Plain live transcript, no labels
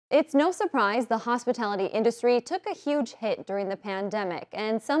It's no surprise the hospitality industry took a huge hit during the pandemic,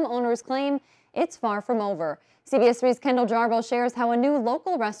 and some owners claim it's far from over. CBS 3's Kendall Jarbo shares how a new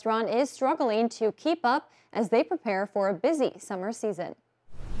local restaurant is struggling to keep up as they prepare for a busy summer season.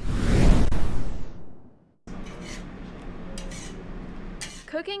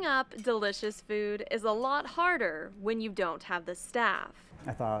 Cooking up delicious food is a lot harder when you don't have the staff.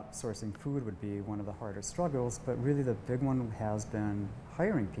 I thought sourcing food would be one of the harder struggles, but really the big one has been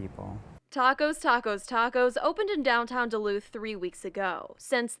hiring people. Tacos, Tacos, Tacos opened in downtown Duluth 3 weeks ago.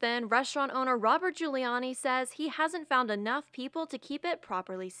 Since then, restaurant owner Robert Giuliani says he hasn't found enough people to keep it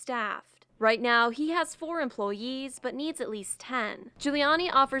properly staffed. Right now, he has 4 employees, but needs at least 10. Giuliani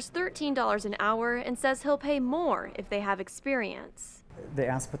offers $13 an hour and says he'll pay more if they have experience. They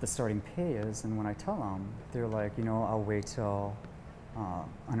ask what the starting pay is, and when I tell them, they're like, I'll wait till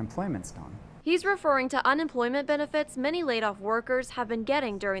unemployment's done. He's referring to unemployment benefits many laid-off workers have been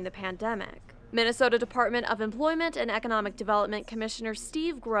getting during the pandemic. Minnesota Department of Employment and Economic Development Commissioner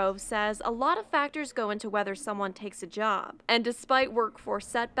Steve Grove says a lot of factors go into whether someone takes a job. And despite workforce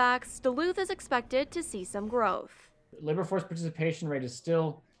setbacks, Duluth is expected to see some growth. Labor force participation rate is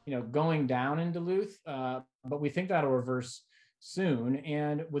still, going down in Duluth, but we think that'll reverse soon.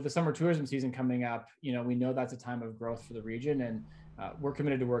 And with the summer tourism season coming up, we know that's a time of growth for the region, and we're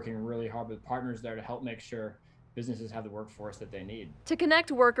committed to working really hard with partners there to help make sure businesses have the workforce that they need. To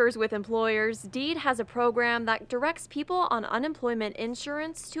connect workers with employers, DEED has a program that directs people on unemployment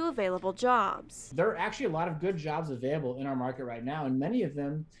insurance to available jobs. There are actually a lot of good jobs available in our market right now, and many of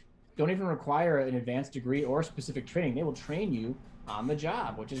them don't even require an advanced degree or specific training. They will train you on the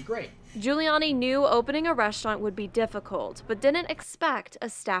job, which is great. Giuliani knew opening a restaurant would be difficult, but didn't expect a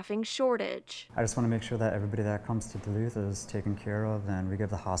staffing shortage. I just want to make sure that everybody that comes to Duluth is taken care of, and we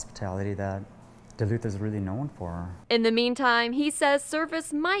give the hospitality that Duluth is really known for. In the meantime, he says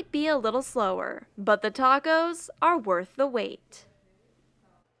service might be a little slower, but the tacos are worth the wait.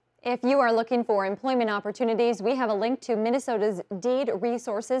 If you are looking for employment opportunities, we have a link to Minnesota's DEED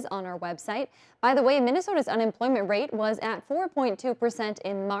resources on our website. By the way, Minnesota's unemployment rate was at 4.2%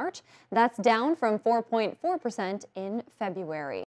 in March. That's down from 4.4% in February.